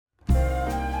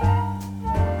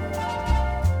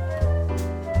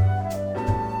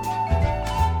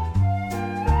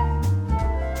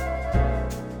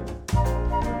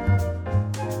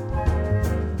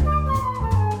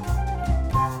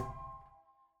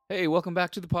Hey, welcome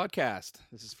back to the podcast.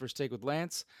 This is First Take with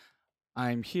Lance.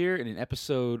 I'm here in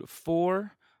episode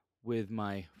 4 with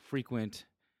my frequent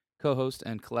co-host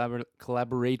and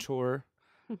collaborator,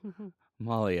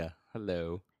 Malia.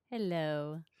 Hello.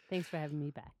 Hello. Thanks for having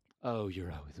me back. Oh,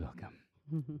 you're always welcome.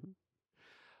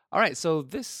 All right, so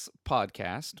this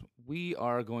podcast, we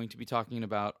are going to be talking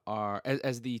about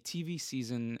as the TV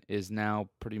season is now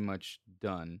pretty much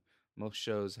done. Most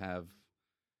shows have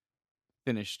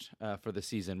finished for the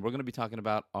season. We're going to be talking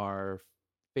about our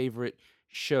favorite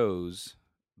shows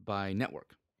by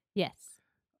network. Yes.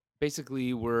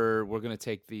 Basically, we're going to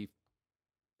take the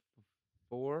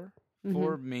four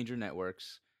Mhm. major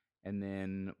networks and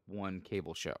then one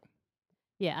cable show.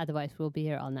 Yeah, otherwise we'll be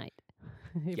here all night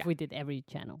if Yeah. we did every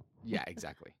channel. Yeah,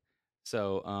 exactly.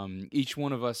 So each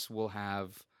one of us will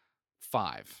have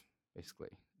 5, basically.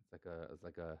 It's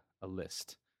like a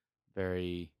list,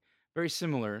 very very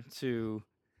similar to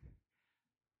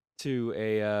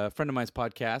a friend of mine's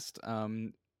podcast.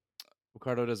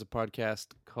 Ricardo does a podcast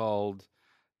called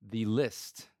The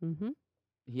List. Mhm.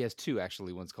 He has 2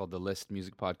 actually. One's called The List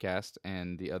Music Podcast,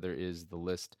 and the other is The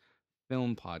List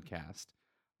Film Podcast.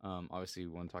 Obviously,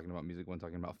 one talking about music, one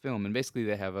talking about film, and basically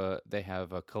they have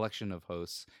a collection of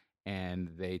hosts, and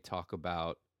they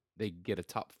get a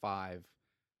top 5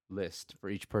 list for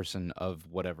each person of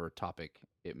whatever topic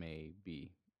it may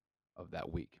be of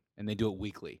that week, and they do it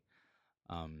weekly.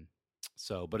 Um,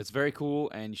 but it's very cool,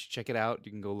 and you should check it out.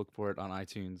 You can go look for it on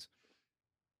iTunes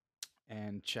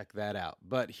and check that out.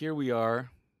 But here we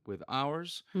are with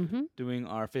ours, Mhm. doing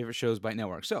our favorite shows by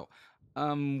network. So,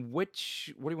 where do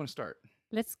you want to start?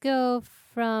 Let's go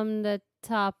from the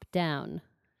top down.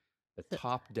 The So,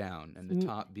 top down, and the mm,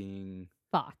 top being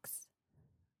Fox.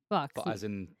 Fox. as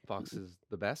in Fox is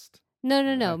the best. No,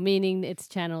 no, Is that no. how- Meaning it's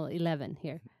channel 11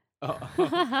 here.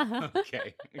 Oh,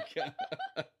 okay.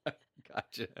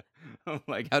 Gotcha. I'm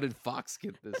like, how did Fox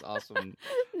get this awesome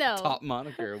No. top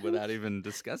moniker without even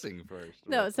discussing first?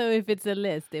 No. So if it's a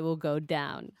list, it will go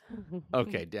down.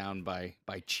 Okay, down by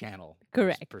channel.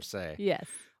 Correct. Per se. Yes.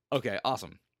 Okay,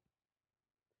 awesome.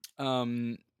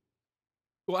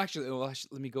 Actually,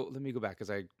 let me go back because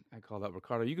I called out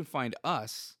Ricardo. You can find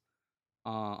us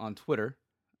on Twitter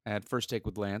at First Take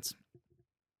with Lance.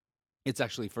 It's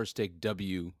actually First Take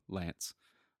W Lance.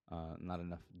 Not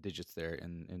enough digits there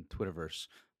in Twitterverse,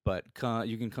 but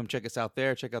you can come check us out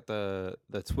there. Check out the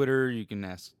Twitter. You can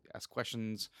ask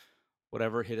questions,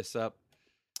 whatever. Hit us up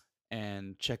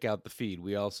and check out the feed.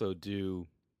 We also do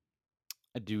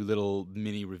little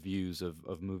mini reviews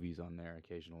of movies on there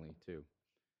occasionally too.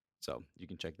 So you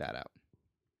can check that out.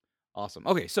 Awesome.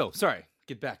 Okay, so sorry,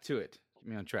 get back to it. Keep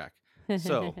me on track.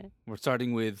 So we're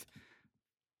starting with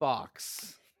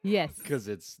Fox Yes. because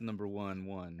it's number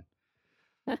one.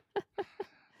 See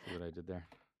what I did there?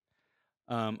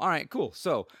 All right, cool.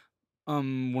 So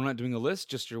we're not doing a list,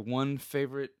 just your one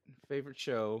favorite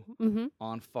show Mhm.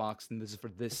 on Fox, and this is for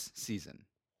this season.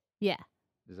 Yeah.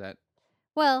 Is that?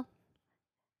 Well,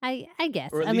 I guess.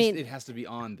 Or at I least mean, it has to be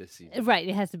on this season. right.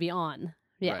 It has to be on.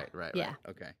 Yeah. Right. Yeah.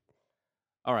 Okay.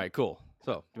 All right, cool.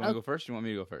 So, do you want to Oh. go first? Or do you want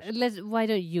me to go first? Why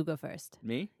don't you go first?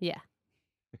 Me? Yeah.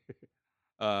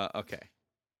 Okay.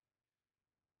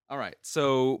 All right.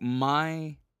 So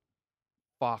my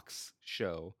Fox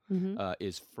show Hmm.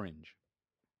 is Fringe.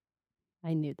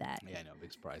 I knew that. Yeah, I know,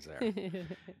 big surprise there.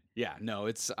 Yeah,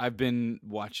 no, I've been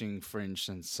watching Fringe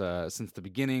since the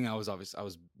beginning. I was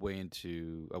way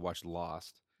into. I watched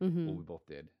Lost. Hmm. Well, we both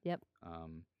did. Yep.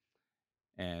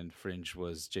 And Fringe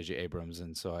was J.J. Abrams,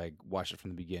 and so I watched it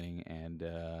from the beginning, and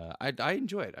I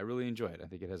enjoy it. I really enjoy it. I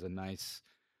think it has a nice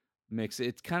mix.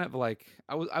 It's kind of like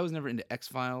I was never into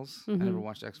X-Files. I never Mhm.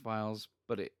 watched X-Files,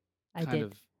 but it I kind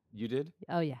did. of you did.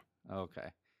 Oh yeah.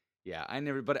 Okay. Yeah, I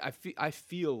never, but I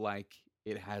feel like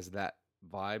it has that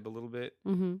vibe a little bit,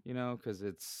 Hmm. because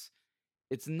it's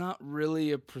not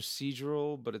really a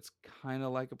procedural, but it's kind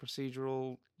of like a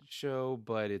procedural show,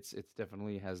 but it's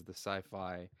definitely has the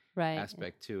sci-fi Right.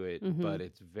 aspect to it, Mhm. but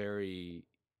it's very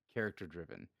character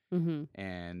driven, Hmm.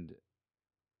 and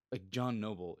like John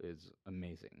Noble is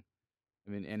amazing. I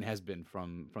mean, and has been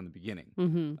from the beginning.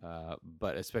 Hmm.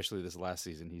 But especially this last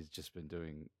season, he's just been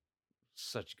doing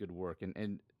such good work,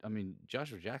 and I mean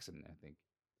Joshua Jackson, I think,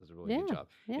 does a really good Yeah. job.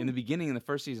 Yeah. In the beginning, in the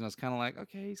first season, I was kind of like,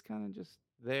 okay, he's kind of just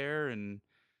there, and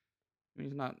I mean,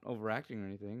 he's not overacting or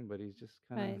anything, but he's just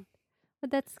kind of Right. But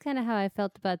that's kind of how I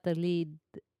felt about the lead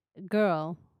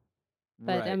girl.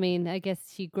 But I right. mean, I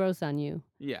guess she grows on you.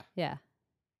 Yeah, Yeah.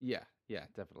 yeah,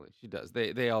 definitely, she does.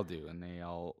 They all do, and they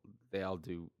all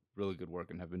do really good work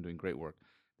and have been doing great work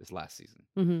this last season.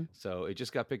 Hmm. So it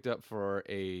just got picked up for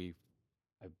I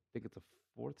think it's a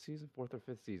fourth or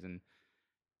fifth season.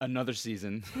 another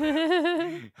season.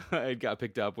 It got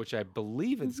picked up, which I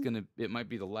believe it might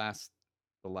be the last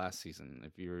season.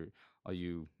 If you're all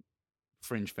you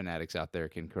fringe fanatics out there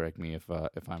can correct me if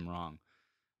I'm wrong.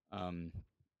 Um,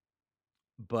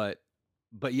 but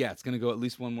yeah, it's gonna go at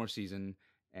least one more season,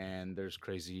 and there's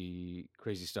crazy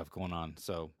stuff going on.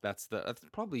 So that's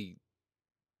probably,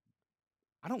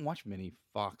 I don't watch many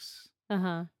Fox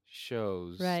Uh-huh.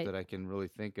 shows Right. that I can really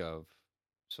think of,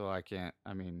 so I can't.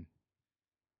 I mean,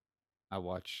 I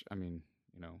watch. I mean,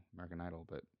 American Idol,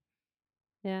 but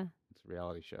Yeah. it's a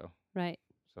reality show. Right.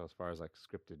 So as far as like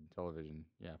scripted television,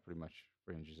 yeah, pretty much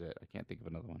Fringe is it. I can't think of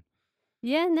another one.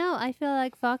 Yeah, no, I feel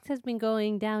like Fox has been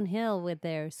going downhill with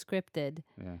their scripted.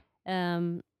 Yeah.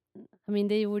 I mean,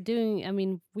 they were doing. I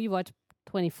mean, we watched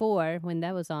 24 when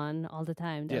that was on all the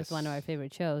time. That was one of our Yes.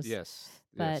 favorite shows. Yes.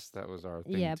 But- Yes, that was our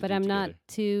thing. Yeah, to but do I'm not together.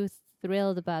 too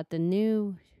thrilled about the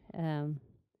new,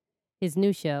 his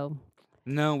new show.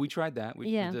 No, we tried that. We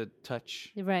Yeah. did the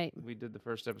Touch. Right. We did the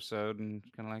first episode and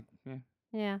kind of like, yeah,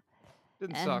 Yeah.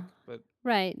 didn't Uh, suck, but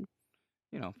Right.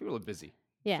 people are busy.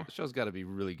 Yeah. The show's got to be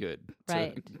really good to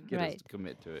Right, get us right. to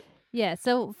commit to it. Yeah.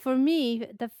 So for me,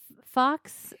 the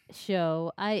Fox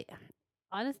show, I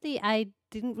honestly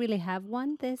didn't really have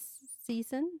one this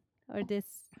season or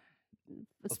this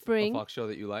spring. A Fox show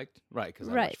that you liked, right? Because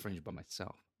I Right. watched Fringe by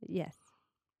myself. Yes.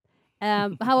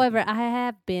 However, I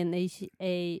have been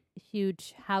a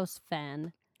huge House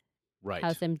fan, Right.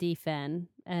 House MD fan.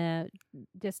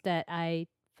 Just that I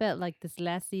felt like this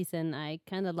last season I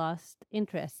kind of lost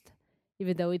interest,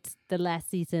 even though it's the last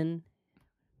season.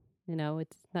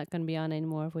 It's not going to be on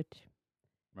anymore,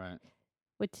 Right.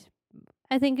 which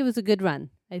I think it was a good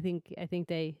run. I think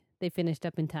they finished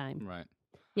up in time. Right.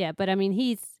 Yeah, but I mean,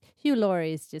 Hugh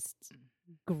Laurie is just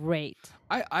great.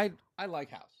 I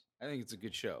like House. I think it's a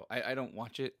good show. I don't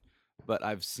watch it, but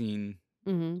I've seen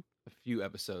Mm-hmm. a few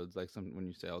episodes. Like when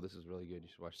you say, "Oh, this is really good, you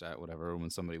should watch that," whatever. Or when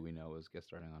somebody we know is guest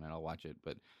starring on it, I'll watch it.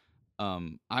 But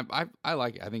I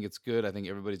like it. I think it's good. I think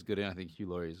everybody's good in it. I think Hugh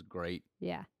Laurie is great.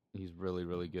 Yeah. He's really,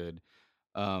 really good.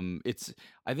 I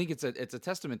think it's a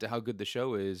testament to how good the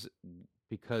show is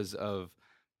because of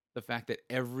the fact that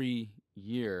every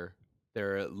year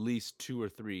there are at least 2 or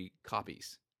 3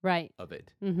 copies Right. of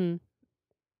it. Mm-hmm.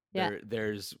 Yeah.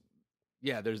 There's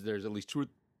at least 2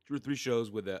 or 3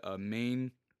 shows with a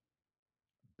main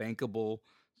bankable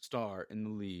star in the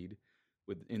lead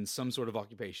in some sort of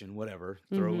occupation, whatever.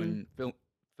 Fill in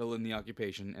the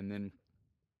occupation, and then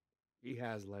he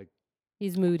has like.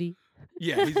 He's moody.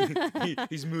 Yeah,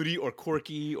 he's moody or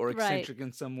quirky or Right. eccentric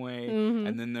in some way. Mhm.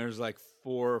 And then there's like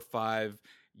 4 or 5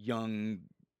 young,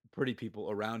 pretty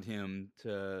people around him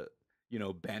to,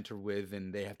 banter with,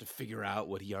 and they have to figure out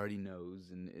what he already knows.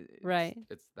 And Right.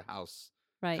 it's the house,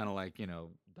 Right. kind of like,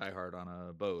 Die Hard on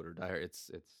a boat, or Die Hard.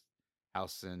 It's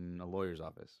house in a lawyer's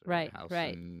office, or Right, house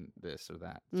right. in this or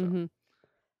that. So Mm-hmm.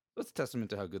 that's a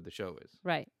testament to how good the show is.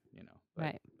 Right. But,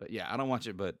 Right. But yeah, I don't watch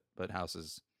it, but House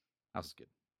is good.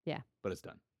 Yeah. But it's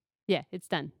done. Yeah, it's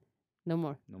done. No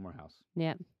more. No more House.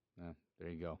 Yeah. Yeah, there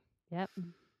you go. Yep.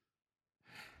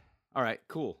 All right,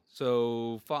 cool.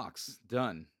 So Fox,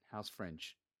 done. House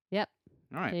Fringe. Yep.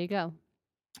 All right. There you go.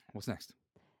 What's next?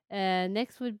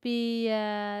 Next would be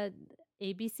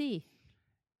ABC.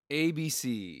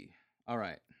 ABC. All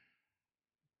right.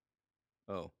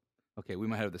 Oh, okay. We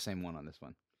might have the same one on this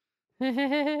one.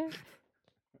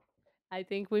 I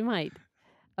think we might.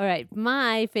 All right.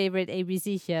 My favorite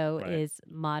ABC show Right. is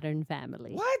Modern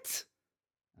Family. What?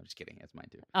 I'm just kidding. That's mine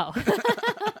too. Oh.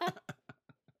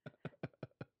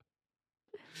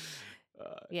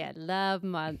 Uh, Yeah, love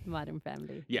Modern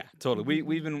Family. yeah, totally.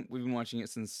 We've been watching it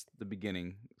since the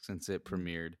beginning, since it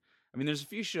premiered. I mean, there's a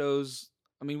few shows.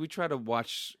 I mean, we try to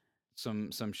watch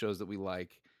some shows that we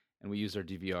like, and we use our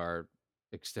DVR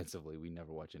extensively. We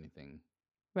never watch anything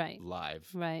Right. live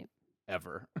Right.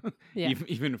 ever. Yeah.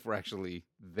 Even if we're actually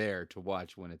there to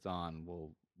watch when it's on,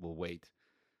 we'll wait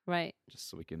Right. just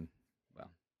so we can.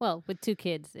 Well, with 2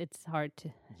 kids, it's hard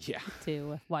to Yeah,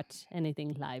 watch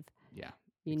anything live. yeah,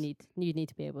 You need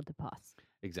to be able to pause.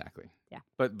 exactly. Yeah.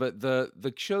 But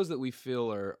the shows that we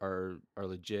feel are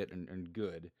legit and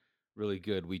good, really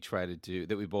good, we try to do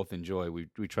that we both enjoy. We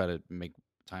try to make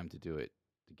time to do it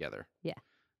together. Yeah.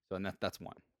 So and that's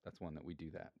one. That's one that we do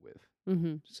that with.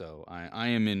 Mm-hmm. So I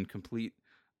am in complete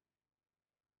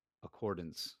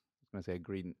accordance. I was going to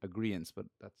say agreeance, but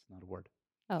that's not a word.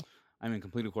 Oh. I'm in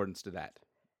complete accordance to that.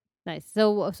 Nice.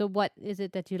 So what is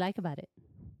it that you like about it?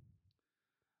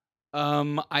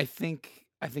 I think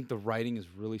the writing is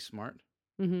really smart.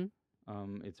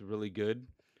 Mm-hmm. It's really good,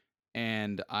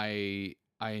 and I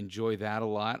enjoy that a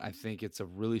lot. I think it's a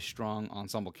really strong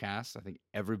ensemble cast. I think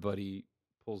everybody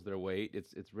pulls their weight.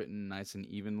 It's written nice and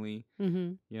evenly,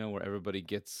 Mm-hmm. where everybody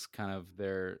gets kind of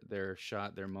their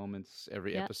shot, their moments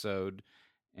every Yeah. episode,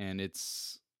 and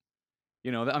it's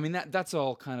I mean that's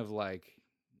all kind of like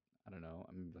I don't know,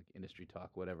 I mean like industry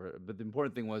talk, whatever. But the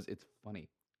important thing was it's funny.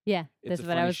 Yeah, It's that's a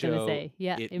what I funny was gonna show. say.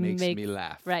 Yeah, It it makes me makes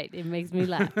laugh. right. It makes me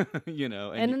laugh,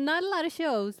 And and not a lot of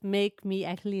shows make me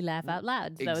actually laugh out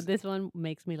loud. So Ex- this one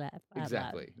makes me laugh out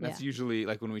exactly. loud. That's Yeah. usually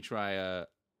like when we try a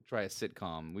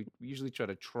sitcom. We usually try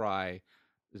to try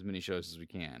as many shows as we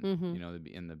can. Mm-hmm.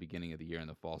 In the beginning of the year in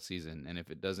the fall season. And if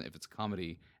it's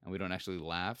comedy and we don't actually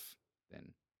laugh,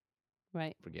 then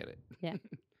Right. forget it. Yeah.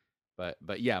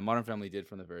 But yeah, Modern Family did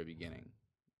from the very beginning.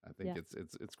 I think Yeah.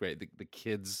 it's great. The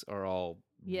kids are all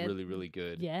Yeah. really really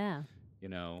good. Yeah.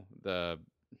 The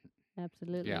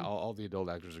Absolutely. yeah, all the adult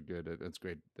actors are good. It's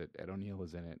great that Ed O'Neill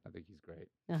is in it. I think he's great.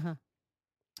 Uh-huh.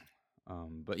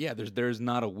 But yeah, there's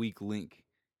not a weak link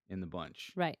in the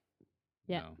bunch. Right.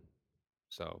 you Yeah. know?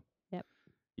 So Yep.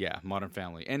 yeah, Modern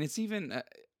Family, and it's even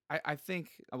I think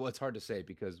well, it's hard to say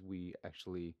because we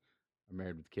actually are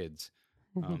married with kids.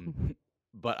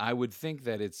 But I would think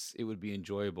that it would be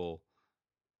enjoyable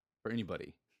for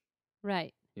anybody,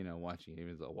 Right. watching it.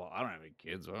 Even though, well, I don't have any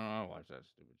kids, so I don't know, watch that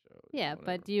stupid show. Yeah, whatever.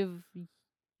 but you've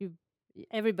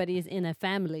everybody is in a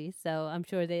family, so I'm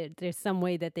sure there's some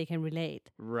way that they can relate.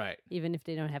 Right, Even if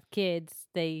they don't have kids,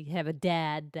 they have a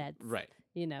dad that's right,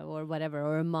 or whatever,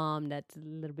 or a mom that's a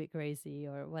little bit crazy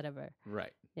or whatever.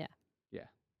 right. Yeah. Yeah.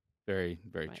 Very,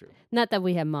 very Right. true. Not that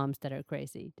we have moms that are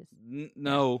crazy. Just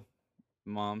No,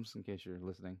 moms, in case you're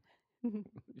listening,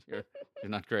 you're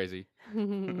not crazy.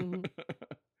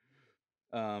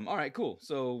 All right, cool.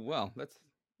 So, well, that's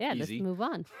yeah, easy. let's move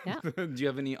on. Yeah. Do you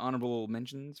have any honorable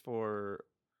mentions for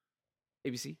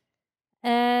ABC?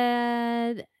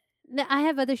 I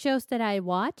have other shows that I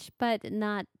watch, but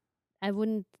I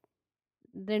wouldn't.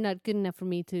 They're not good enough for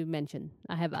me to mention.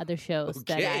 I have other shows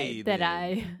Okay, that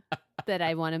then.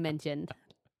 I want to mention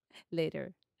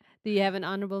later. Do you have an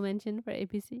honorable mention for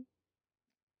ABC?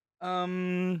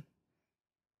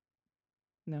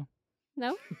 No.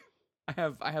 No.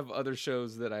 I have other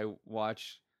shows that I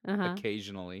watch Uh-huh.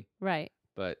 occasionally, Right.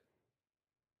 but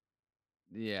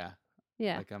yeah,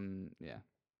 Yeah. like yeah.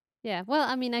 Yeah. Well,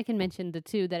 I mean, I can mention the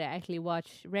two that I actually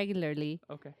watch regularly,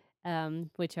 Okay.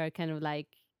 which are kind of like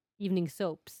evening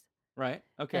soaps, Right.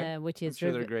 Okay. which I'm is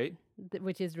sure they're great.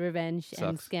 which is Revenge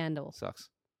and Sucks. Scandal. Sucks.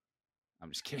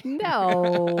 I'm just kidding.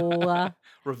 No.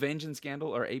 Revenge and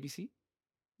Scandal are ABC?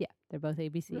 Yeah, they're both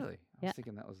ABC. Really? I was Yeah.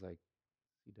 thinking that was like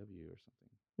CW or something.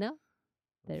 No.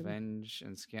 They're- Revenge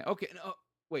and Scandal. Okay, no,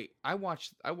 wait. I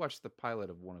watched the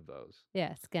pilot of one of those.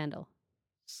 Yeah, Scandal.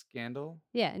 Scandal?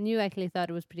 Yeah, and you actually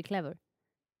thought it was pretty clever.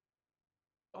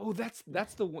 Oh, that's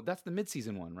the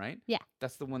mid-season one, right? Yeah.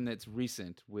 That's the one that's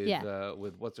recent with Yeah.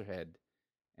 with what's her head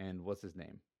and what's his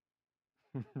name?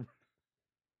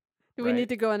 We Right? need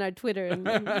to go on our Twitter and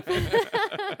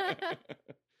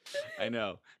I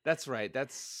know. That's right.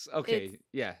 That's okay. It's-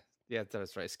 Yeah. Yeah,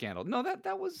 that's right. Scandal. No,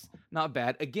 that was not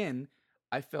bad. Again,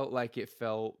 I felt like it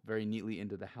fell very neatly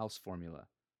into the House formula.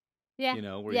 yeah.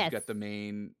 Where Yes. you've got the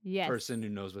main Yes. person who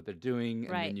knows what they're doing,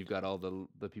 and Right. then you've got all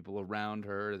the people around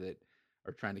her that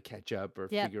are trying to catch up or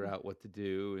Yep. figure out what to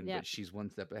do, and Yep. but she's one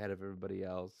step ahead of everybody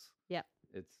else. Yep.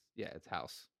 It's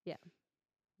House.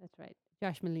 That's right.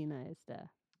 Josh Malina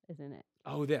is in it.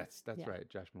 Oh, that's Yeah. right.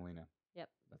 Josh Molina. Yep.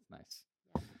 That's nice.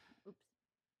 Yeah. Oops.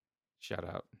 Shout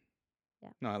out.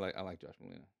 Yeah. No, I like Josh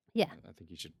Molina. Yeah. I think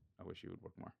he should. I wish he would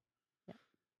work more. Yeah.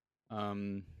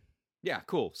 Yeah.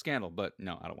 Cool. Scandal, but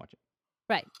no, I don't watch it.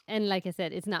 Right. And like I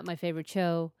said, it's not my favorite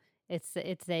show. It's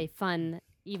a fun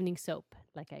evening soap,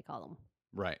 like I call them.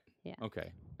 Right. Yeah.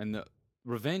 Okay. And the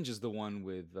Revenge is the one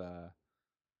with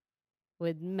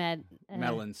With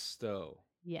Madeline Stowe.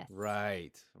 Yes.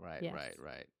 Right. Yes.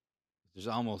 Right. There's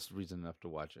almost reason enough to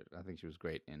watch it. I think she was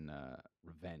great in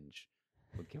Revenge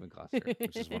with Kevin Costner,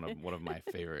 which is one of my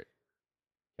favorite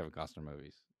Kevin Costner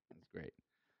movies. It's great.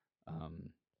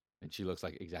 And she looks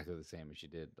like exactly the same as she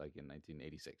did like in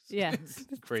 1986. Yeah.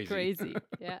 It's crazy. Crazy.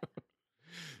 Yeah.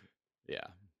 Yeah.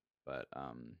 But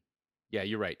yeah,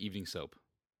 you're right. Evening soap.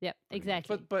 Yep. pretty much.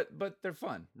 Exactly. But they're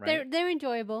fun, right? They're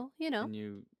enjoyable, And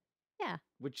you Yeah.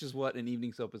 which is what an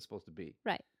evening soap is supposed to be.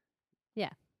 Right.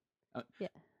 Yeah. Yeah.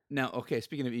 Now, okay,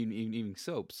 speaking of evening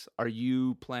soaps, are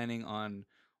you planning on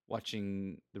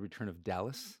watching The Return of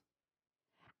Dallas?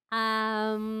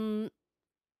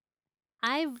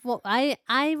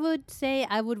 I would say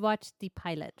I would watch the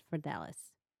pilot for Dallas.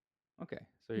 Okay,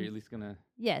 so you're at least gonna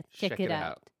Yeah, check it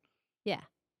out. Yeah,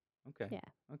 Okay. Yeah.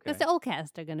 Okay. because the old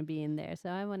cast are gonna be in there, so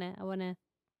I wanna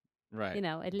Right.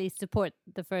 at least support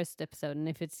the first episode, and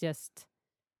if it's just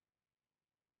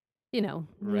Right.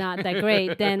 not that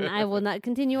great, then I will not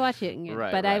continue watching it.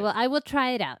 Right, But right. I will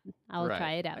try it out. I will Right.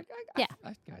 try it out. I Yeah.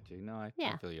 got you. No, I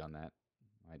Yeah. feel you on that.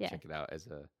 I'd Yeah. check it out as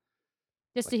a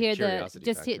Just like to a hear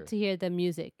curiosity factor. to hear the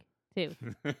music too.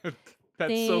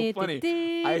 That's so funny.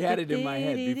 I had it in my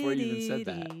head before you even said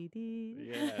that.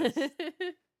 Yes.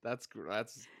 That's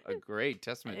a great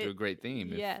testament to a great theme.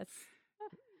 Yes.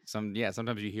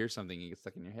 Sometimes you hear something and you get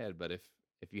stuck in your head, but if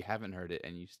you haven't heard it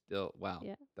and you still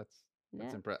Yeah. that's Yeah.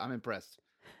 I'm impressed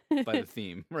by the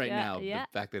theme right Yeah, now. yeah.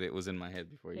 The fact that it was in my head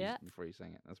before Yeah. you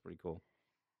sang it. That's pretty cool.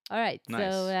 All right.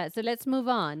 Nice. So let's move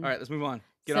on. All right, let's move on.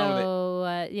 Get on with it.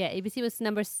 So ABC was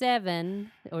number 7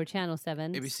 or channel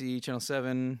 7. ABC Channel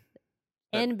 7.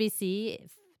 NBC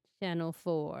channel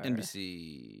 4.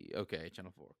 NBC. Okay,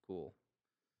 Channel 4. Cool.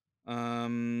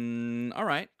 All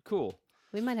right, cool.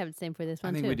 We might have the same for this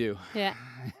one I think too. we do. Yeah.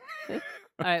 All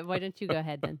right, why don't you go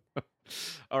ahead then?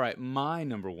 All right, my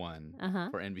number 1 Uh-huh.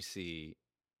 for NBC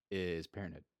is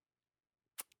Parenthood.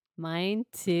 Mine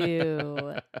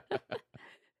too.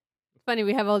 Funny,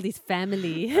 we have all these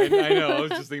family. I know. I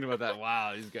was just thinking about that.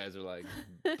 Wow, these guys are like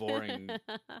boring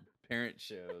parent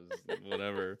shows,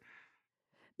 whatever.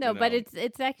 No, you but know.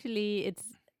 it's actually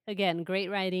again great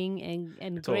writing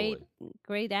and Totally.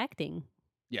 great acting.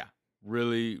 Yeah,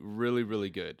 really, really, really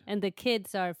good. And the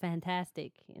kids are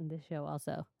fantastic in this show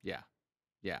also. Yeah.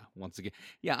 Once again,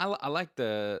 I like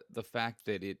the fact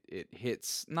that it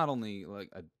hits not only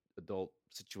like adult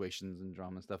situations and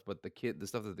drama and stuff, but the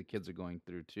stuff that the kids are going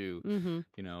through too.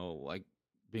 Mm-hmm. Like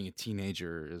being a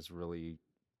teenager is really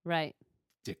Right.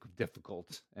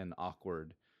 difficult and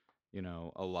awkward.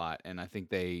 A lot, and I think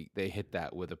they hit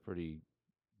that with a pretty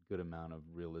good amount of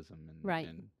realism and Right.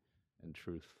 and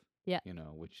truth. Yeah.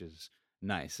 Which is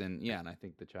nice, and I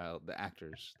think the kid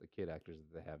actors that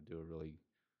they have do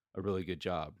a really good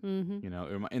job.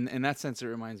 Mm-hmm. In that sense, it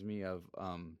reminds me of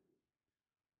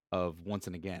Once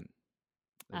and Again.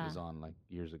 It was on like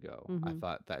years ago. I Mhm.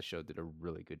 thought that show did a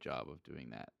really good job of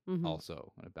doing that. Mhm.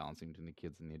 Also, balancing between the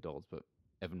kids and the adults. But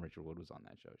Evan Rachel Wood was on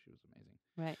that show. She was amazing.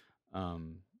 Right.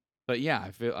 But yeah,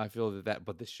 I feel that.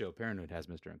 But this show, Parenthood, has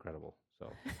Mr. Incredible.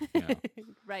 So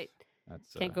Right.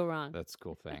 that's Can't go wrong. That's a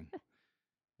cool thing.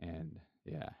 And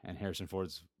and Harrison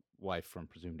Ford's wife from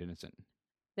Presumed Innocent.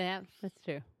 Yeah, that's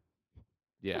true.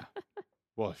 Yeah.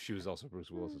 Well, she was also Bruce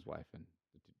Willis's wife in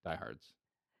Die Hards.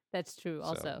 That's true So,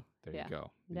 also. there Yeah. you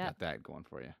go. You Yeah. got that going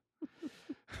for you.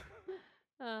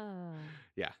 Ah.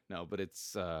 Yeah, no, but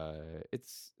it's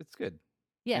good.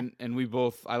 Yeah. And we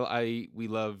both we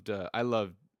loved I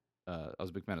loved I was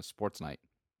a big fan of Sports Night.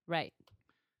 Right.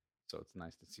 So it's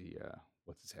nice to see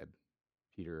what's his head?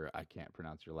 Peter, I can't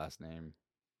pronounce your last name.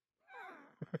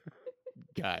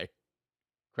 Guy.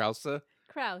 Krause?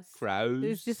 Kraus. Kraus?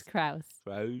 It's just Kraus.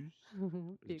 Kraus?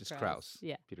 Peter Just Kraus.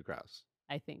 Yeah, Peter Kraus.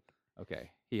 I think.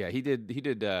 Okay. Yeah, he did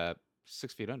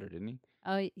 6 Feet Under, didn't he?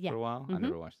 Oh, yeah. For a while? I Mhm.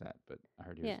 never watched that, but I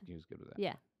heard Yeah. he was good with that.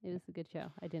 Yeah, it was a good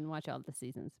show. I didn't watch all the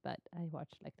seasons, but I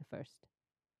watched like the first.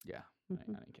 Yeah, Mhm. I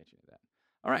didn't catch any of that.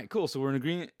 All right, cool. So we're in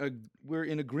agreement. We're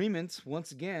in agreement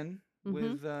once again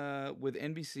with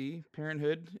NBC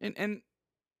Parenthood, and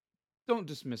don't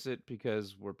dismiss it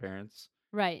because we're parents.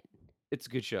 Right. It's a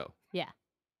good show. Yeah.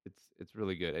 It's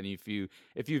really good. And if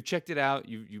you've checked it out,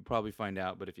 you probably find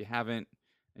out. But if you haven't,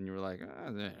 and you were like,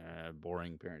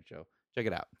 boring parent show, check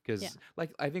it out because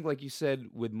I think like you said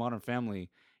with Modern Family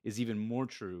is even more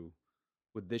true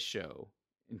with this show.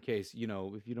 In case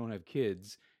if you don't have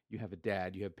kids, you have a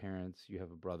dad, you have parents, you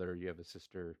have a brother, you have a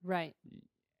sister, Right.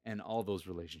 and all those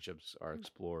relationships are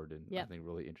explored in I think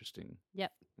really interesting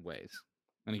ways.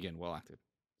 And again, well acted.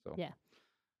 So yeah,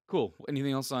 cool.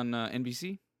 Anything else on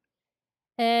NBC?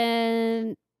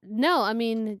 And no, I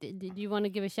mean, did you want to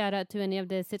give a shout out to any of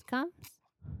the sitcoms?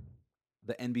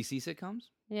 The NBC sitcoms?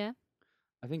 Yeah.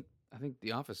 I think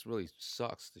The Office really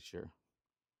sucks this year.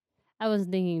 I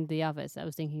wasn't thinking The Office. I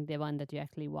was thinking the one that you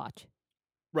actually watch.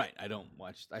 Right.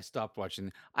 I stopped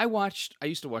watching. I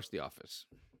used to watch The Office.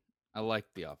 I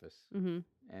liked The Office. Mm-hmm.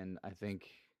 And I think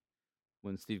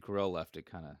when Steve Carell left, it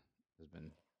kind of has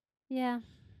been. Yeah.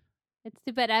 It's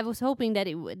too bad. I was hoping that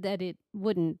it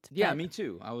wouldn't. Yeah, me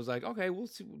too. I was like, okay, we'll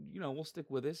see. We'll stick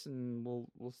with this and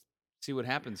we'll see what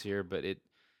happens here. But it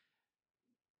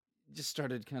just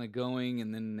started kind of going,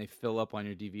 and then they fill up on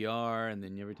your DVR, and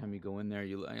then every time you go in there,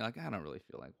 you're like, I don't really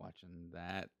feel like watching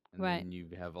that. And Right. then you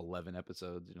have 11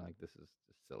 episodes, and you're like, this is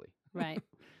just silly. Right.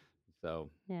 So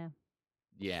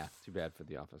yeah, too bad for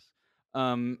The Office.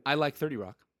 I like 30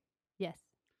 Rock. Yes.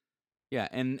 Yeah,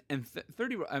 and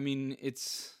 30 Rock. I mean,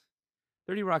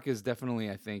 30 Rock is definitely,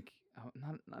 I think,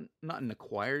 not an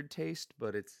acquired taste,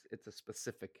 but it's a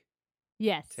specific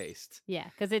Yes. taste. Yeah,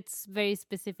 because it's very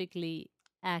specifically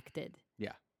acted.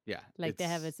 Yeah, Like they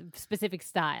have a specific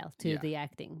style to Yeah. the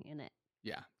acting in it.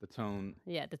 yeah. The tone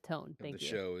Yeah, the tone. of Thank the you.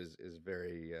 show is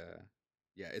very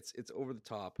it's over the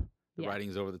top. The Yeah. writing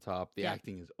is over the top. The Yeah.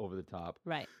 acting is over the top.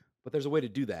 Right. But there's a way to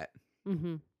do that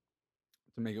Mm-hmm.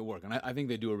 to make it work, and I think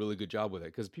they do a really good job with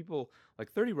it because people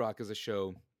like 30 Rock is a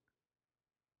show.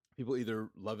 People either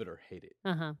love it or hate it.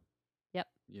 Uh-huh.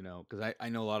 You know, because I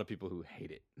know a lot of people who hate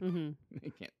it. Mm-hmm.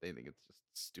 They think it's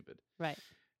just stupid. Right.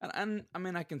 And I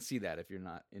mean, I can see that if you're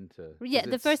not into. Yeah, 'cause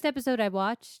the it's- first episode I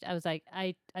watched, I was like,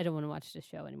 I don't want to watch this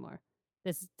show anymore.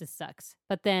 This sucks.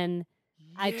 But then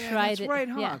I tried that's it. right,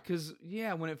 huh? Yeah. Because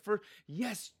when it first,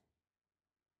 yes,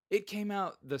 it came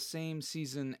out the same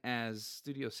season as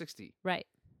Studio 60, Right.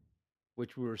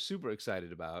 which we were super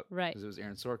excited about, Right. Because it was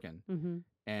Aaron Sorkin, Mm-hmm.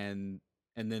 and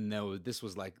then this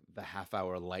was like the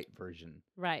half-hour light version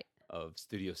Right. of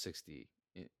Studio 60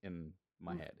 in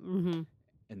my head, Mm-hmm.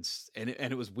 and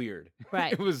it was weird.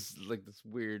 Right. It was like this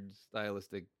weird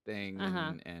stylistic thing,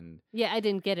 Uh-huh. and Yeah, I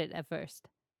didn't get it at first.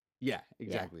 yeah,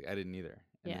 exactly. I didn't either.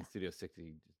 And Yeah. then Studio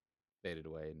 60 just faded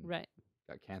away and Right.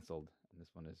 got canceled, and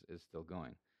this one is still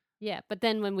going. Yeah, but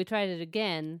then when we tried it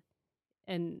again,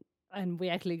 and we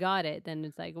actually got it, then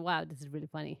it's like, wow, this is really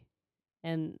funny,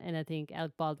 and I think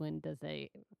Alec Baldwin does a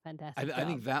fantastic job. I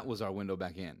think that was our window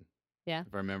back in. Yeah.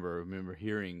 If I remember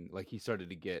hearing like he started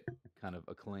to get kind of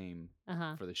acclaim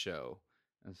Uh-huh. for the show,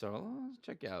 and so let's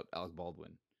check out Alec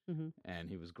Baldwin, Mm-hmm.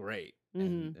 and he was great,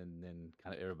 Mhm. and then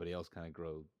kind of everybody else kind of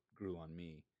grew on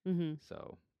me. Mm-hmm.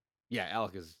 So yeah,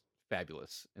 Alec is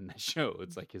fabulous in that show.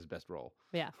 It's like his best role.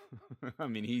 Yeah. I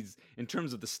mean, he's in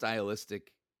terms of the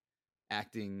stylistic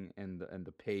acting and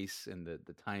the pace and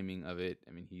the timing of it.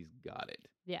 I mean, he's got it.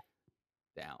 Yeah.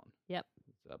 Down. Yep.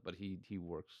 But he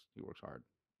works hard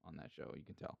on that show. You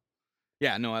can tell.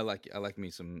 Yeah. No, I like me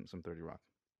some 30 Rock.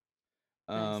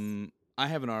 Nice. I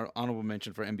have an honorable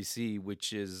mention for NBC,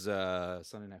 which is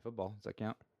Sunday Night Football. Does that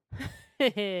count?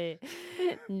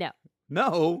 No,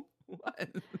 No. What?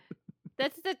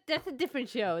 that's a different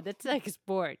show. That's like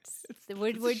sports. We're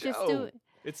It's a we're just show. doing.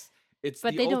 It's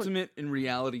But the they don't- ultimate in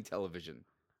reality television.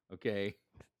 Okay,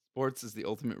 sports is the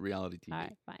ultimate reality TV. All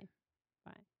right, fine.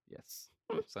 Yes,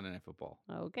 Sunday Night Football.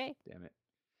 Okay. Damn it.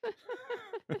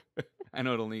 I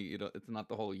know it's not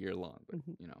the whole year long, but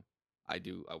Mhm.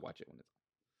 I watch it when it's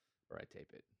on, or I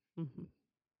tape it. Mhm.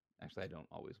 Actually, I don't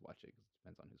always watch it because it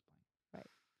depends on who's playing.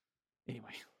 Right.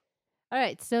 Anyway, All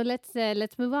right, so let's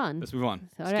move on. let's move on.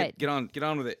 All Let's right. get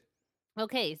on with it.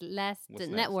 Okay, last What's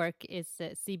next? network is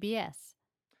CBS.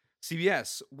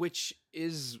 CBS, which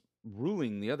is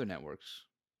ruling the other networks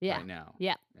Yeah. right now.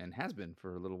 Yeah. And has been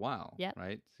for a little while. Yep.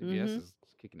 Right? CBS Mhm. is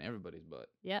kicking everybody's butt.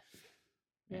 Yep.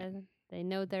 Man, Yeah, they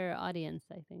know their audience,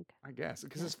 I think. I guess.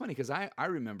 Because Yeah. it's funny, because I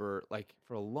remember, like,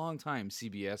 for a long time,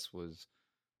 CBS was,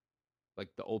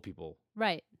 like, the old people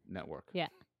Right. network. Yeah.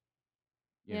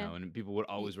 You Yeah. know, and people would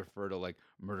always refer to, like,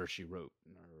 Murder, She Wrote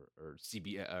or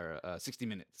CBS or 60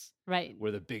 Minutes Right.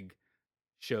 were the big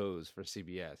shows for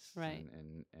CBS. Right.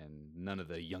 And none of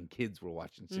the young kids were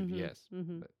watching Mhm, CBS.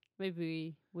 mhm. But-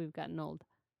 Maybe we've gotten old.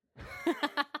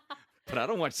 But I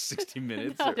don't watch 60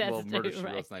 Minutes. No, or, well, that's Murder, true, She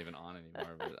right. Wrote's not even on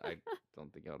anymore, but I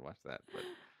don't think I would watch that.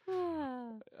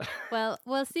 Ah. But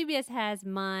well, CBS has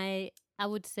I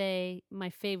would say, my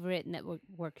favorite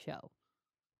network show.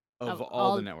 of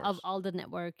all the networks. Of all the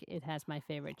network, it has my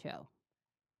favorite show.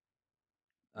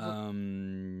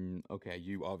 Okay,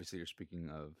 you obviously are speaking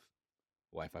of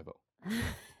Hawaii Five-O.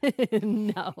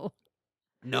 No.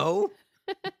 No?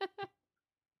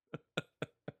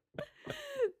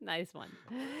 Nice one.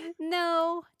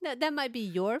 No, that might be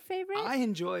your favorite. I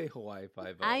enjoy Hawaii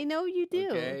Five-O. I know you do.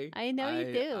 Okay, I know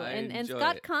you do. I and enjoy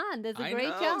Scott it. Kahn does a I great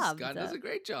know, job. Scott does so- a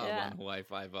great job yeah. on Hawaii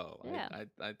Five-O. Yeah.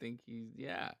 I think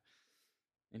yeah.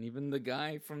 And even the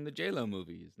guy from the J-Lo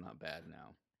movie is not bad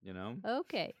now, you know?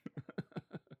 Okay.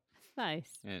 Nice.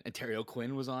 And Terry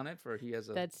O'Quinn was on it he has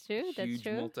a That's true. That's huge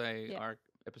true.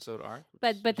 episode arc.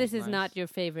 But which this is nice. not your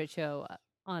favorite show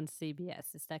on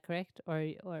CBS. Is that correct?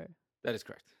 Or That is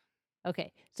correct.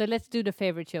 okay. So let's do the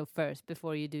favorite show first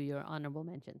before you do your honorable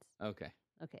mentions. Okay.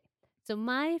 Okay. So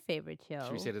my favorite show.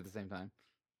 Should we say it at the same time?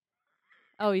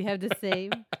 Oh, you have the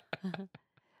same.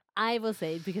 I will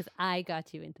say it because I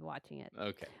got you into watching it,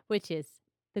 Okay. which is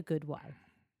The Good Wife.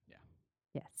 Yeah.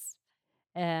 Yes.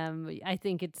 I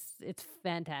think it's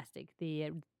fantastic.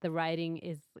 The writing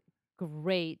is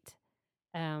great.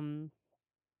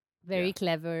 Very Yeah.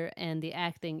 clever, and the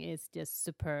acting is just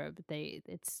superb.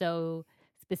 It's so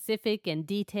specific and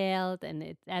detailed,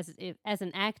 and as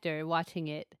an actor watching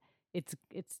it, it's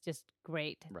just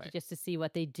great Right. just to see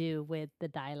what they do with the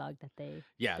dialogue that they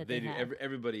Yeah, that they they do. have.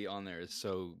 Everybody on there is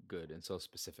so good and so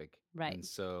specific Right. and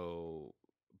so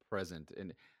present.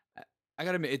 And I, I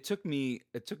gotta admit, it took me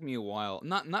a while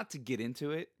not to get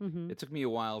into it. Mm-hmm. It took me a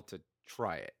while to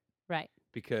try it Right.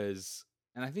 because,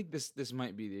 and I think this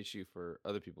might be the issue for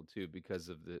other people too because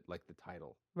of the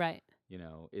title. Right. You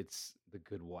know, it's The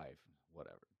Good Wife,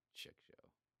 whatever chick show.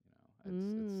 You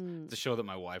know, it's a Mm. show that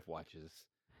my wife watches.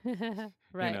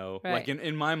 Right. You know, Right. like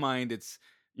in my mind, it's,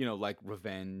 you know, like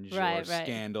Revenge or Right.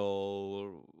 Scandal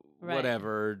or Right.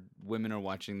 whatever. Women are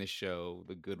watching this show,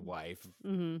 The Good Wife,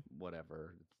 Mm-hmm.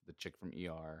 whatever. The chick from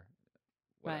ER,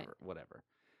 Right. whatever.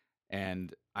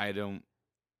 And I don't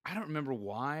remember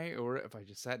why or if I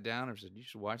just sat down or said you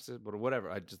should watch this, but whatever.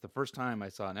 I just, the first time I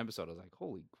saw an episode, I was like,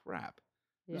 holy crap,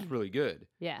 this Yeah. is really good.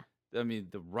 Yeah. I mean,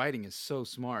 the writing is so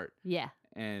smart. Yeah.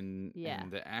 And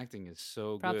the acting is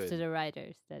so Props good. to the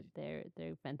writers that they're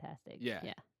fantastic.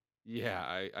 Yeah.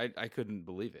 Yeah, I couldn't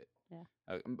believe it.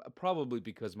 Yeah. Probably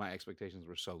because my expectations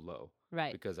were so low.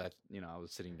 Right. Because I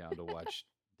was sitting down to watch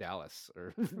Dallas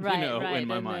or Right. you know, Right. in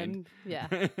my and mind.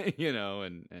 Then, yeah. You know,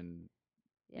 and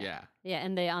yeah. Yeah,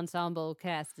 and the ensemble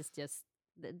cast is just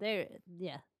they're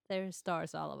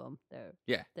stars, all of them.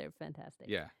 They're fantastic.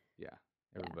 Yeah.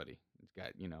 Everybody. It's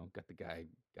got the guy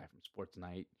from Sports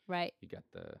Night. Right. You got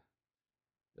the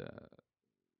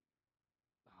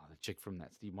chick from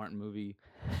that Steve Martin movie.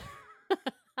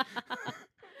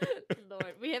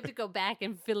 Lord, we have to go back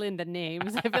and fill in the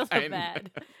names. I feel so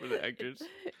bad for the actors.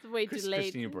 It's way too late.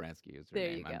 Christina Baranski is her There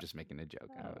name. you go. I'm just making a joke.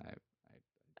 Oh.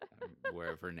 I'm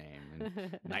aware of her name.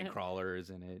 And Nightcrawler is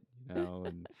in it, you know.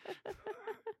 And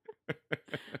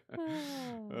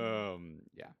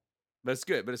yeah, but it's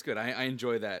good. I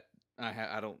enjoy that. I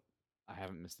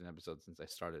haven't missed an episode since I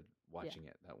started watching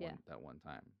it that one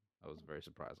time. I was very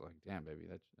surprised. Like, damn, baby,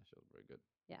 that show's very good.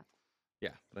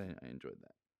 Yeah, but I enjoyed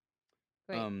that.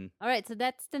 Great. All right, so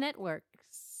that's the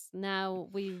networks. Now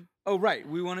we. Oh right,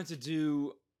 we wanted to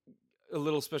do a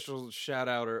little special shout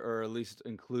out, or at least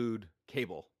include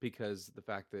cable, because the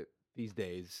fact that these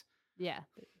days,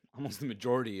 almost the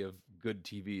majority of good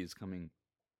TV is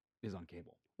on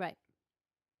cable. Right.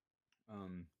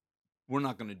 We're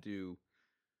not going to do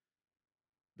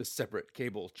the separate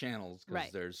cable channels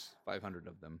because there's 500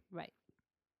 of them. Right.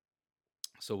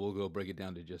 So we'll go break it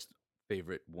down to just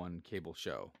favorite one cable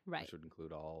show. Right. Which would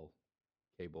include all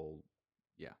cable.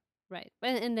 Yeah. Right.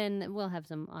 And then we'll have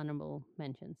some honorable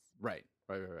mentions. Right.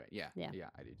 Yeah.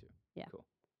 I do too. Yeah. Cool.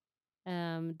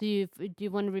 Do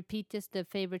you want to repeat just the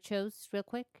favorite shows real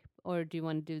quick, or do you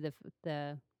want to do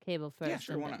the cable first? Yeah,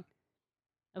 sure. Why not?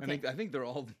 Okay. I think they're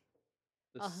all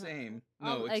the same.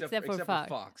 No, except for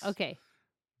Fox. Okay.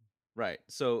 Right.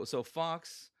 So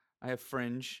Fox, I have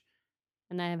Fringe.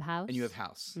 And I have House. And you have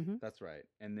House. Mm-hmm. That's right.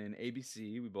 And then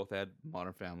ABC, we both had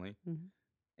Modern Family.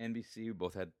 Mm-hmm. NBC, we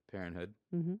both had Parenthood.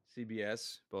 Mm-hmm.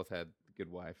 CBS, both had The Good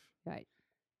Wife. Right.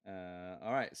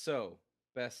 All right. So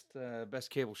best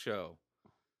cable show.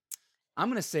 I'm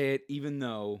gonna say it, even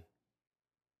though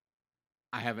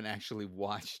I haven't actually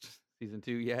watched season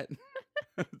 2 yet.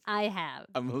 I have.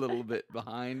 I'm a little bit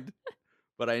behind,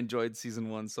 but I enjoyed season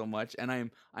 1 so much, and I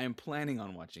am planning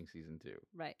on watching season 2.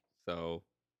 Right. So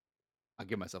I'll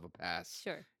give myself a pass.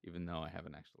 Sure. Even though I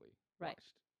haven't actually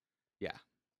watched. Yeah.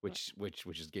 Which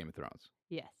is Game of Thrones.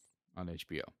 Yes. On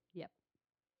HBO. Yep.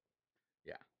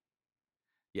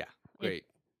 Yeah. Great.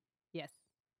 Yes.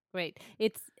 Great.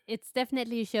 It's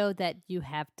definitely a show that you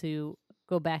have to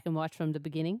go back and watch from the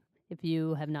beginning if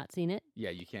you have not seen it. Yeah,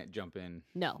 you can't jump in.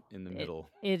 No. In the middle.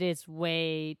 It is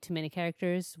way too many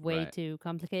characters, way too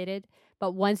complicated.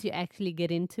 But once you actually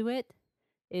get into it,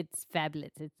 it's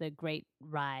fabulous. It's a great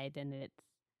ride, and it's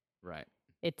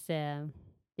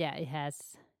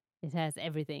it has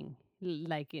everything,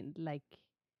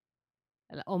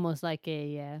 almost like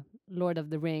a Lord of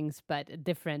the Rings, but a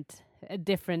different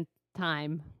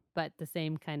time, but the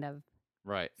same kind of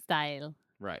style.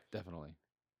 Right, definitely.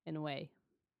 In a way,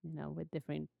 with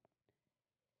different,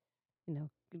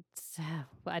 it's,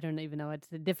 I don't even know. It's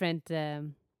different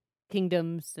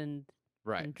kingdoms and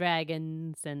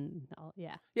dragons and all.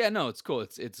 Yeah. Yeah, no, it's cool.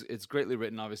 It's greatly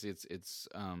written. Obviously, it's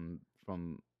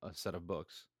from a set of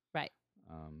books. Right.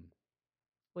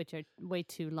 Which are way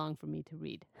too long for me to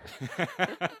read.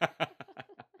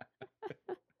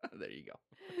 There you go.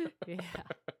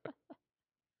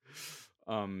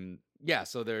 Yeah.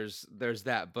 So there's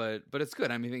that, but it's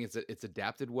good. I mean, I think it's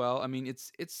adapted well. I mean,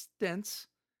 it's dense.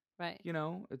 Right.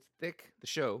 It's thick, the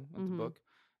show, not the book.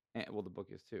 And, well, the book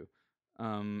is too.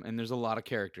 And there's a lot of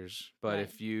characters, but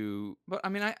I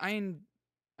mean, I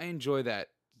enjoy that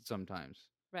sometimes.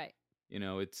 Right. You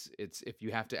know, it's if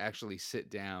you have to actually sit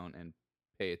down and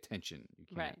pay attention, you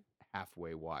can't Right.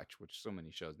 halfway watch, which so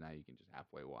many shows now you can just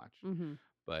halfway watch. Mm-hmm.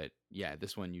 But yeah,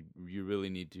 this one you really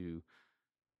need to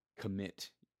commit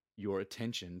your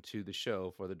attention to the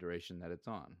show for the duration that it's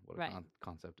on. What a Right.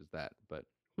 concept is that?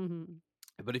 Mm-hmm.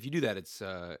 But if you do that,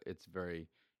 it's very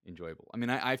enjoyable. I mean,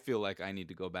 I feel like I need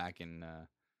to go back and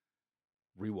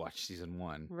rewatch season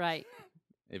 1, Right.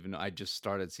 even though I just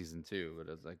started season 2. But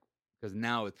it's like because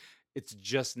now it's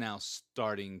just now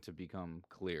starting to become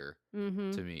clear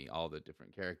Mm-hmm. to me, all the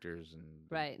different characters and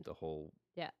Right. the whole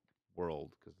Yeah.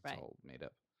 world, because it's Right. all made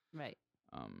up. Right.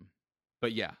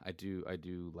 But yeah, I do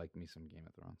like me some Game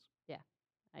of Thrones. Yeah.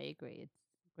 I agree.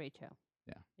 It's a great show.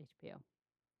 Yeah. HBO.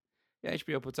 Yeah,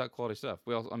 HBO puts out quality stuff.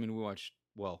 We watched.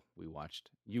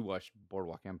 You watched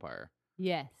Boardwalk Empire,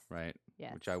 Yes. right?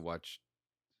 Yes. Which I watched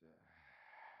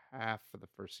half of the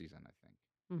first season, I think.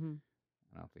 Mm-hmm.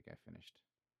 I don't think I finished.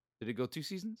 Did it go 2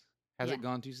 seasons? Has Yeah. it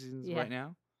gone 2 seasons Yeah. right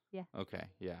now? Yeah. Okay.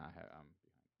 Yeah.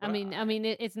 I mean,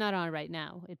 it's not on right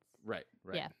now. It's Right.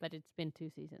 yeah, but it's been 2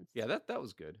 seasons. Yeah, that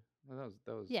was good.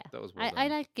 Yeah. That was well I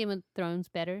done. like Game of Thrones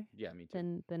better Yeah, me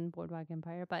too. than Boardwalk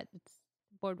Empire, but it's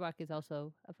Boardwalk is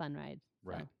also a fun ride.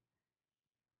 So, Right.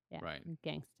 yeah. Right. And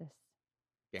gangsters.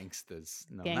 Gangsters.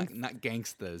 No, Gangs- not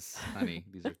gangsters, honey.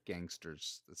 These are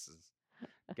gangsters. This is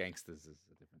gangsters is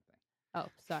a different thing. Oh,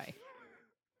 sorry.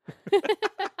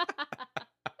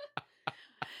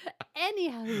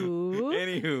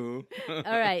 Anywho. All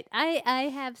right. I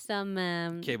have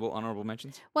some Cable honorable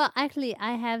mentions. well, actually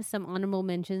I have some honorable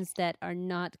mentions that are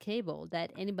not cable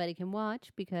that anybody can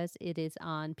watch because it is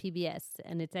on PBS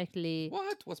and it's actually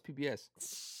What's PBS?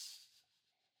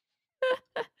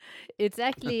 it's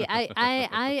actually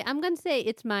I'm gonna say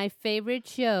it's my favorite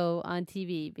show on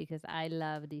TV because I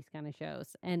love these kind of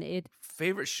shows and it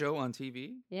Favorite show on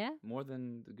TV? yeah More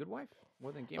than The Good Wife?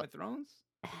 More than Game of Thrones?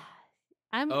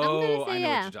 I'm gonna Oh, say I know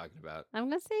yeah what you're talking about. I'm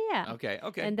gonna say yeah Okay.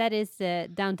 and that is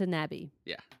Downton Abbey.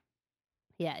 Yeah.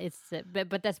 Yeah, it's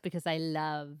but that's because I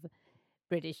love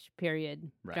British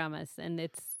period Right. dramas and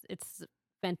it's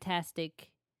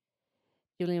fantastic.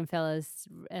 Julian Fellows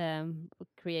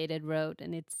wrote,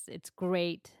 and it's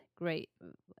great,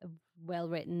 well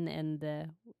written, and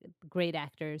great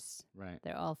actors. Right.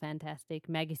 They're all fantastic.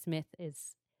 Maggie Smith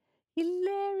is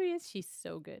hilarious. She's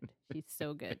so good. She's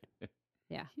so good.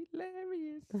 Yeah.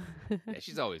 Hilarious. Yeah,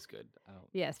 she's always good.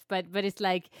 Yes, but it's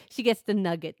like she gets the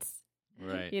nuggets,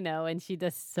 Right. you know, and she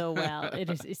does so well.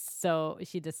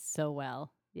 She does so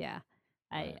well. Yeah,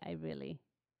 Right. I really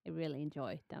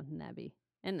enjoy Downton Abbey,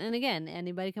 and again,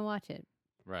 anybody can watch it.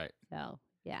 Right. So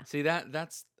yeah, See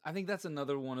I think that's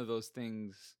another one of those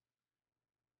things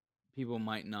people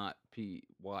might not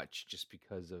watch just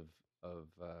because of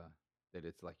that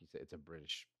it's like you said, it's a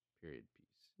British period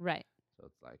piece. right, So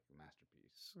it's like a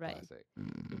masterpiece. Right. Classic.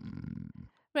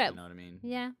 right, You know what I mean?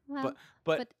 yeah. Well,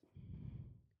 But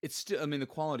it's still, I mean, the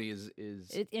quality is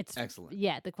it's excellent.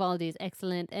 Yeah, the quality is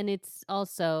excellent, and it's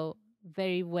also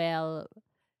very well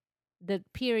the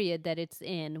period that it's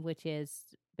in, which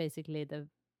is basically the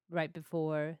right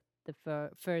before the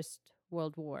First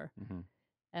World War.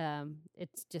 Mm-hmm.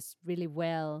 It's just really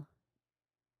well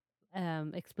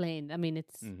explained. I mean,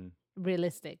 it's Mm-hmm.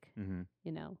 realistic, Mm-hmm.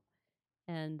 you know,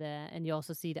 and you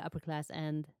also see the upper class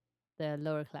and the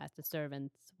lower class, the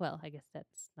servants. Well, I guess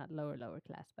that's not lower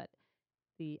class, but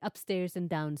the upstairs and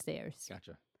downstairs.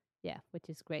 Gotcha. Yeah, which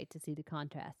is great to see the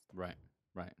contrast. Right.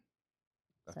 Right.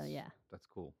 So yeah, That's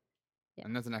cool. Yeah.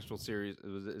 And that's an actual series.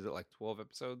 Is it like 12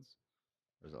 episodes?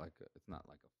 Or is it like it's not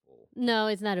like a full no,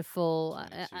 it's not a full. 22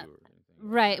 or anything like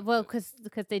Right. that, Well, but-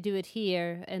 because they do it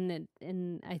here, and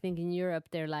I think in Europe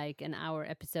they're like an hour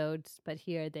episodes, but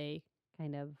here they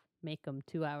kind of make them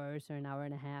 2 hours or an hour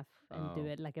and a half, and do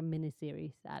Oh. it like a mini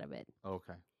series out of it.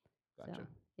 Okay. Gotcha. So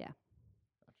yeah,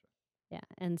 Gotcha. yeah.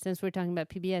 And since we're talking about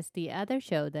PBS, the other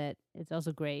show that is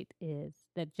also great is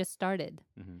that just started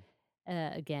Mm-hmm.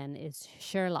 again is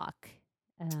Sherlock.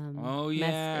 Oh,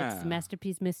 yeah. It's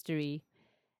Masterpiece Mystery.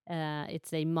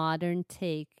 It's a modern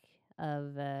take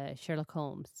of Sherlock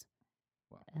Holmes.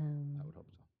 Well, I would hope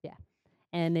so.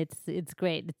 And it's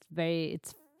great.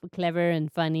 It's clever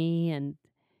and funny, and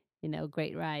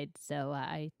great ride. So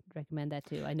I recommend that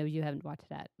too. I know you haven't watched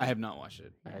that. I have not watched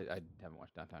it. Yeah. I haven't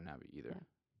watched Downtown Abbey either.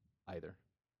 Yeah. Either.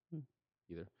 Hmm.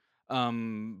 Either.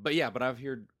 But yeah, but I've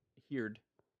heard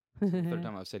the third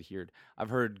time I've said heard. I've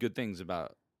heard good things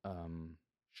about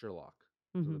Sherlock.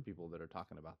 So the Mhm. people that are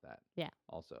talking about that. Yeah.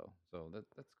 Also. So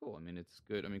that's cool. I mean, it's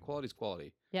good. I mean, quality's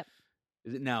quality. Yep.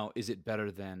 Is it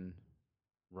better than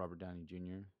Robert Downey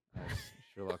Jr. as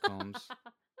Sherlock Holmes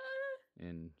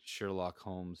in Sherlock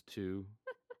Holmes 2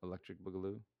 Electric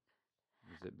Boogaloo?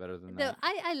 Is it better than Though that?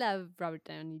 I love Robert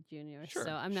Downey Jr., Sure,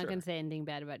 so I'm not going sure. to say anything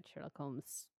bad about Sherlock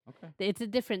Holmes. Okay. It's a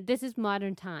different. This is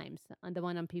Modern Times. On the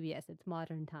one on PBS, it's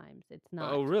Modern Times. It's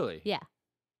not. Oh, really? Yeah,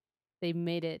 they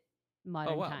made it Oh,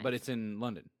 Modern wow. Times. But it's in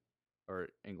London or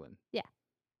England. Yeah.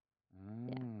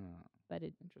 Ah, but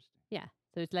it interesting. yeah.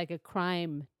 So it's like a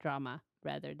crime drama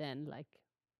rather than like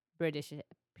British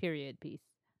period piece.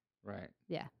 Right.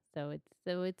 Yeah. So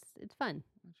it's fun.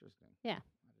 Interesting. Yeah.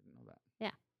 I didn't know that.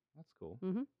 Yeah. That's cool.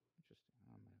 Mhm. Interesting.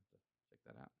 I'm gonna have to check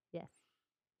that out. Yes.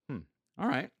 All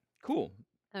right. Cool.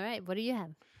 All right. What do you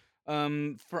have?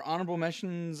 For honorable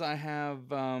mentions, I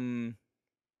have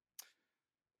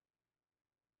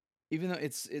even though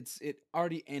it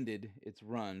already ended its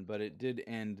run, but it did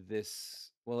end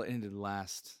this. Well, it ended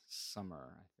last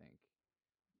summer, I think.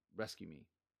 Rescue Me,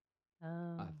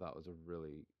 Oh. I thought was a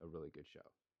really good show.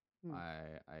 Hmm.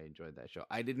 I enjoyed that show.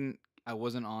 I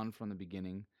wasn't on from the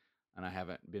beginning, and I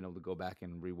haven't been able to go back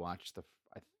and rewatch the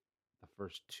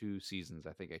first 2 seasons.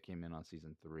 I think I came in on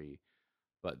season 3,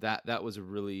 but that was a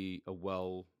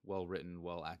well written,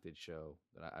 well acted show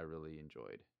that I really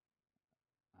enjoyed.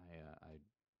 I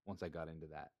once I got into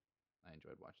that, I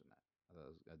enjoyed watching that. I thought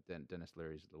it was Dennis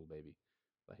Leary's little baby,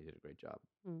 but he did a great job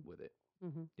Mm. with it.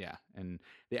 Mm-hmm. Yeah, and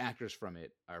the actors from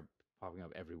it are popping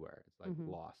up everywhere. It's like Mhm.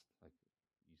 Lost, like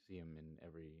you see them in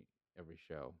every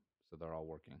show, so they're all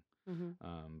working.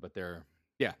 Mm-hmm. But they're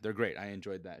great. I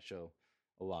enjoyed that show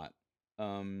a lot.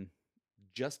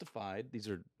 Justified. These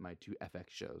are my 2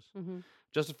 FX shows. Mm-hmm.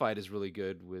 Justified is really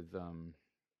good with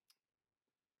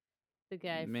The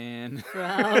guy man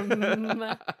from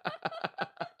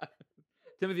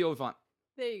Timothy Olyphant.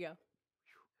 There you go. I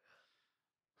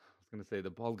was gonna say the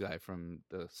bald guy from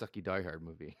the Sucky Die Hard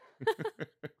movie.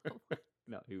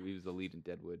 No, he was the lead in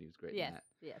Deadwood. He was great in Yes.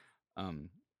 that.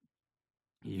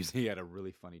 Yes. He had a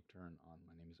really funny turn on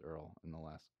My Name Is Earl in the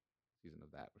last season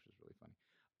of that, which was really funny.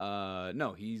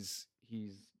 No, he's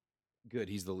good.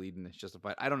 He's the lead in this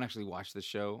Justified. I don't actually watch the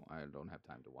show. I don't have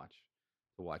time to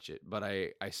watch it, but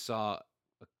I saw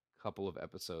a couple of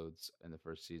episodes in the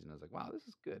first season. I was like, wow, this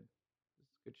is good. This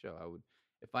is a good show. I would,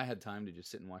 if I had time to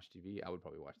just sit and watch TV, I would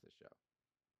probably watch this show.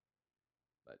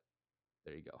 But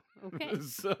there you go. Okay.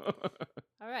 So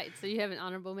All right. So you have an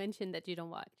honorable mention that you don't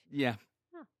watch. yeah.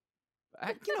 Huh.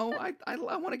 I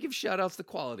want to give shout outs to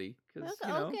quality because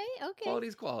Okay. quality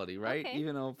is quality, right? Okay.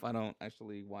 Even though if I don't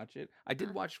actually watch it, I did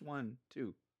Huh. watch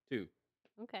two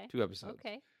Okay. episodes.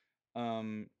 Okay.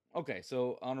 Okay,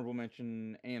 so honorable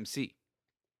mention AMC.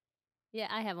 Yeah,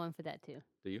 I have one for that too.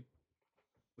 Do you?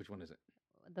 Which one is it?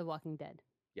 The Walking Dead.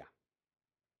 Yeah.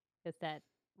 Because that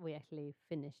we actually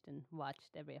finished and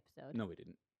watched every episode. No, we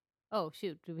didn't. Oh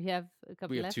shoot! Do we have a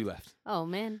couple? We have left? 2 left. Oh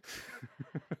man.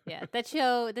 Yeah, that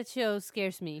show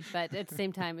scares me, but at the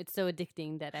same time, it's so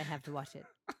addicting that I have to watch it.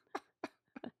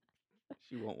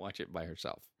 She won't watch it by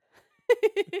herself.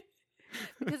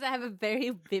 Because I have a very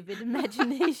vivid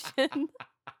imagination.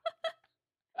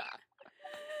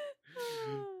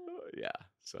 Yeah,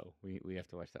 so we have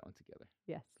to watch that one together.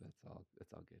 Yes. That's all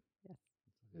good. Yes.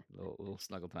 It's all good. Little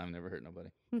snuggle time never hurt nobody.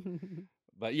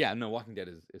 But yeah, no, Walking Dead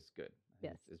is good.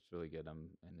 Yes. It's really good. And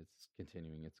it's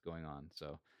continuing. It's going on.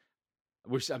 So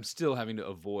I'm still having to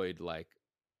avoid like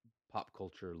pop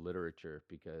culture literature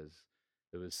because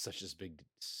there was such this big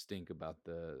stink about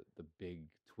the big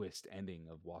twist ending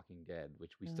of Walking Dead,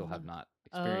 which we still have not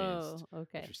experienced. Oh,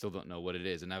 okay. Which we still don't know what it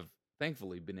is, and I've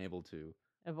thankfully been able to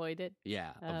Avoid it.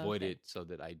 avoid okay. it so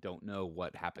that I don't know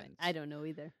what happens. I don't know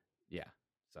either. Yeah.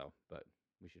 So, but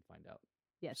we should find out.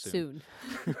 Yeah, Soon.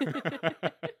 soon.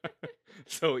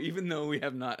 So even though we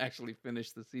have not actually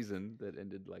finished the season that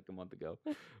ended like a month ago,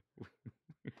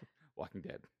 Walking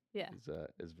Dead Yeah.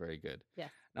 is very good. Yeah.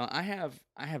 Now I have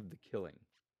The Killing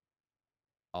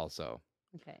also.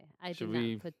 Okay. I Should did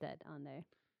we- not put that on there.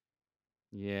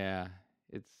 Yeah.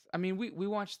 I mean we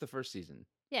watched the first season.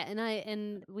 Yeah,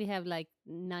 and we have like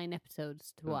 9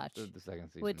 episodes to watch, The second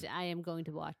season. which I am going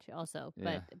to watch also.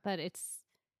 Yeah. But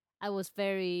I was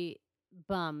very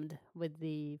bummed with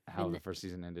the How the first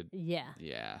season ended. Yeah.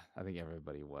 Yeah, I think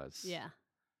everybody was. Yeah.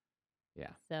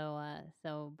 Yeah.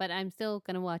 So but I'm still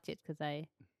going to watch it cuz I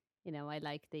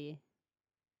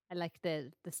like the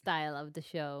style of the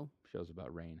show. Shows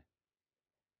about rain.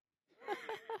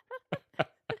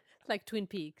 Like Twin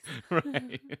Peaks.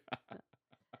 Right.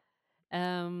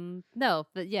 No,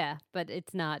 but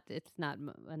it's not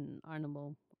an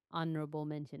honorable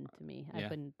mention to me. Yeah.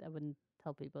 I wouldn't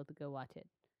tell people to go watch it.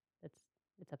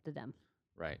 It's up to them.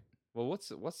 Right. Well,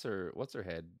 what's her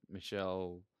head?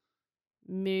 Michelle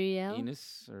Muriel.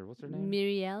 Enos, or what's her name?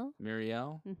 Muriel.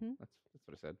 Muriel. Mm-hmm. That's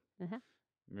what I said. Uh-huh.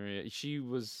 Muriel. She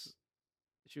was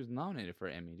nominated for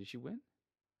an Emmy. Did she win?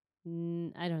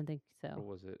 I don't think Or so.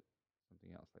 was it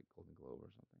something else like Golden Globe or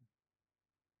something?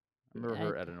 I remember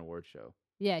her at an award show.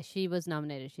 Yeah, she was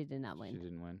nominated. She did not She win.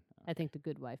 didn't win. I think The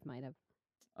Good Wife might have.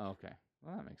 Oh, okay.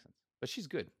 Well, that makes sense. But she's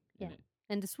good in Yeah. it.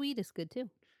 And The Swede is good too.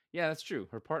 Yeah, that's true.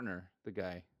 Her partner, the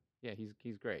guy, yeah,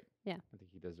 he's great. Yeah. I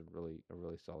think he does a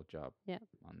really solid job. Yeah.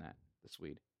 On that, the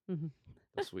Swede. Mm-hmm.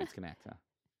 The Swedes can act, huh?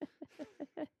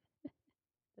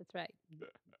 That's right.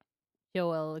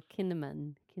 Joel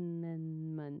Kinnaman.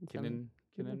 Kinnaman.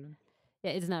 Kinnaman?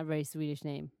 Yeah, it's not a very Swedish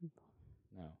name.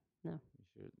 No. No. You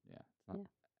should. Yeah. It's not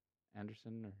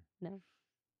Anderson or. No.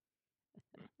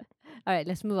 All right,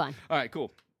 let's move on. All right,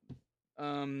 cool.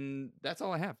 That's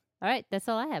all I have. All right, that's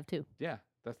all I have too. Yeah,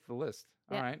 that's the list.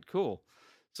 Yeah. All right, cool.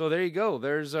 So there you go.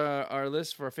 There's our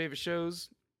list for our favorite shows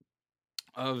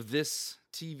of this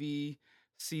TV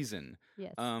season.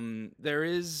 Yes.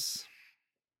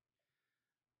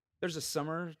 There's a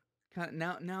summer kind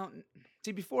of now.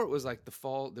 See, before it was like the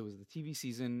fall. There was the TV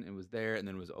season. It was there, and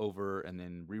then it was over, and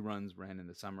then reruns ran in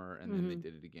the summer, and then they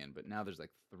did it again. But now there's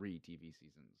like 3 TV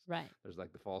seasons. Right. There's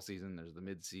like the fall season. There's the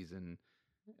mid season,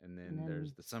 and then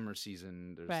there's the summer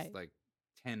season. There's like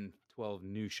 10, 12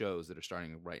 new shows that are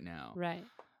starting right now. Right.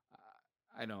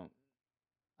 I don't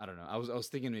know. I was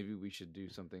thinking maybe we should do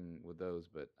something with those,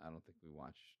 but I don't think we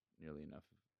watch nearly enough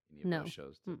of any of those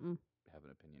shows to have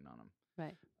an opinion on them.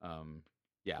 Right.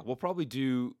 Yeah, we'll probably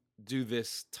do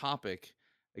this topic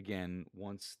again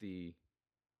once the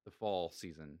fall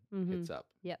season hits up.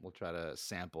 Yep. We'll try to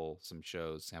sample as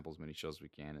many shows as we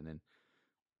can, and then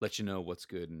let you know what's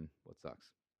good and what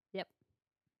sucks. Yep.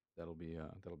 That'll be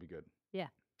good. Yeah.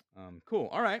 Cool.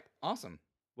 All right. Awesome.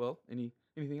 Well,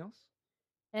 anything else?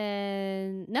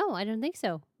 No, I don't think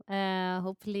so.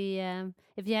 Hopefully,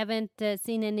 if you haven't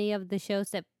seen any of the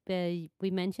shows that we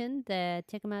mentioned,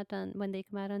 check them out when they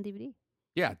come out on DVD.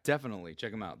 Yeah, definitely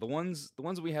check them out. The ones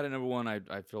we had at number 1,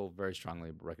 I feel very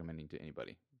strongly recommending to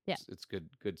anybody. Yeah, it's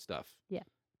good stuff. Yeah,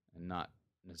 and not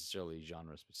necessarily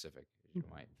genre specific as you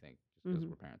might think, just because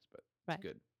we're parents, but it's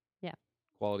good. Yeah,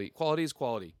 quality is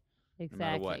quality. Exactly.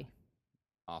 No matter what.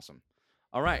 Awesome.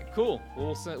 All right, cool.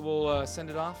 We'll send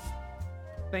it off.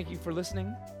 Thank you for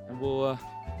listening, and we'll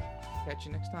catch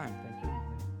you next time. Thank you.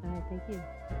 All right, thank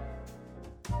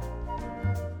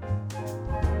you.